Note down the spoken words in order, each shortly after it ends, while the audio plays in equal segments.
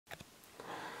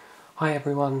Hi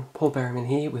everyone, Paul Berryman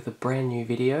here with a brand new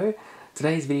video.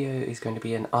 Today's video is going to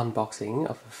be an unboxing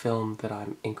of a film that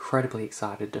I'm incredibly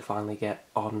excited to finally get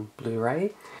on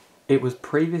Blu-ray. It was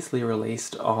previously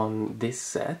released on this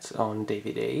set on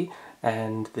DVD,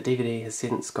 and the DVD has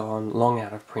since gone long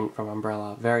out of print from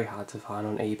Umbrella, very hard to find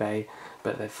on eBay,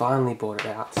 but they finally bought it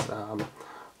out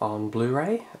on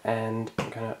Blu-ray, and I'm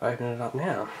going to open it up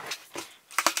now.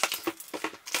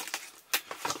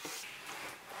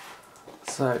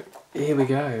 So here we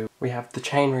go. We have The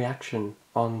Chain Reaction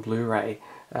on Blu-ray.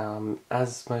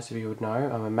 As most of you would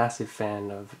know, I'm a massive fan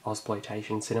of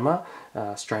Ozploitation cinema,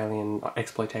 Australian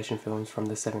exploitation films from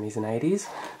the 70s and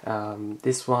 80s.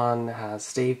 This one has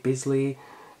Steve Bisley.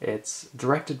 It's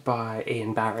directed by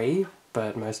Ian Barry,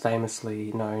 but most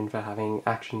famously known for having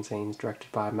action scenes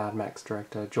directed by Mad Max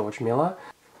director George Miller.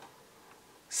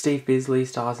 Steve Bisley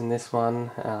stars in this one.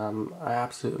 I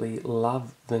absolutely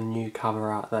love the new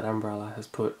cover art that Umbrella has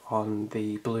put on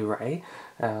the Blu-ray.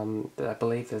 I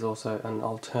believe there's also an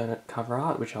alternate cover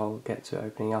art, which I'll get to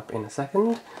opening up in a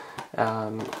second.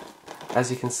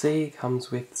 As you can see, it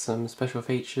comes with some special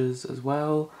features as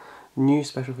well. New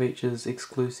special features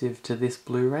exclusive to this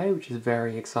Blu-ray, which is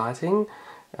very exciting.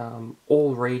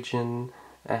 All region.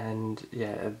 And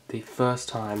yeah, the first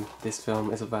time this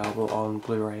film is available on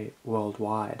Blu-ray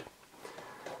worldwide.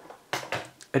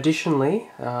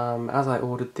 Additionally, as I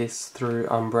ordered this through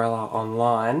Umbrella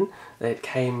online, it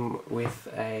came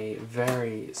with a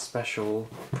very special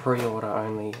pre-order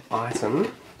only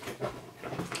item.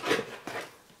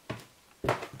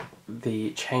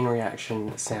 The Chain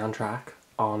Reaction soundtrack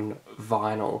on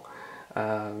vinyl.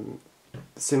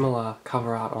 Similar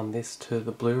cover art on this to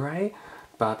the Blu-ray,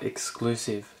 but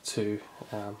exclusive to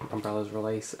Umbrella's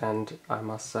release, and I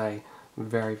must say I'm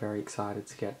very, very excited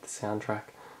to get the soundtrack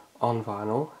on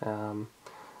vinyl.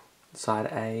 Side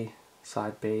A,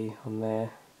 side B on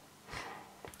there.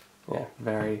 Yeah,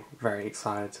 very, very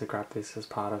excited to grab this as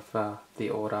part of the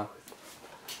order.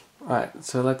 Right,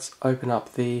 so let's open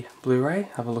up the Blu-ray,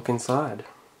 have a look inside.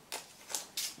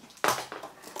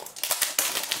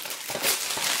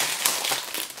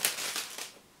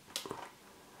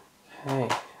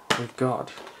 Okay, we've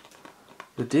got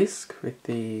the disc with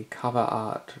the cover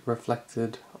art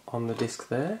reflected on the disc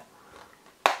there,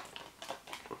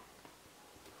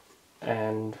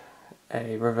 and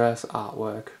a reverse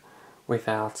artwork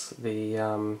without the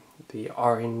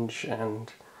orange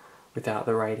and without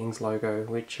the ratings logo,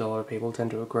 which a lot of people tend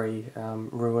to agree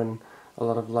ruin a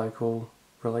lot of local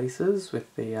releases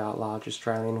with the large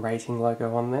Australian rating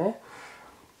logo on there.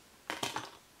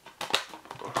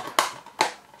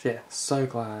 Yeah, so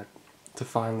glad to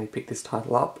finally pick this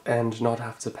title up and not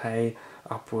have to pay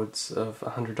upwards of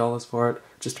 $100 for it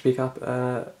just to pick up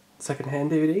a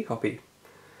second-hand DVD copy.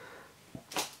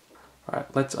 Alright,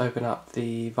 let's open up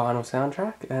the vinyl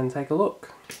soundtrack and take a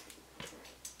look.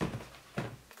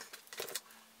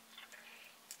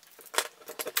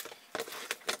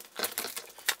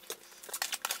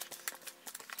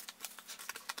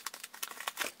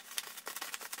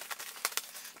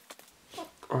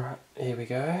 Alright, here we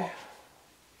go.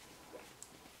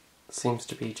 Seems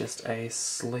to be just a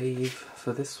sleeve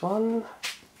for this one.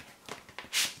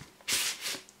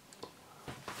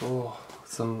 Oh,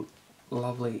 some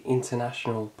lovely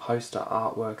international poster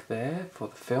artwork there for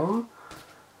the film.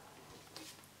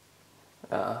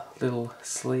 Little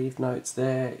sleeve notes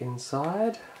there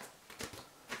inside.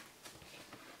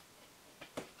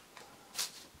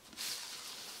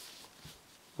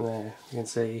 There, you can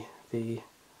see the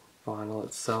vinyl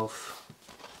itself.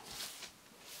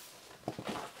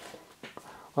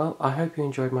 Well, I hope you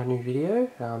enjoyed my new video,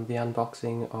 the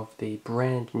unboxing of the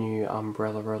brand new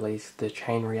Umbrella release, The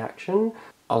Chain Reaction,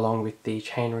 along with the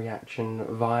Chain Reaction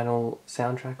vinyl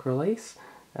soundtrack release.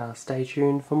 Stay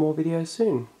tuned for more videos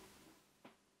soon.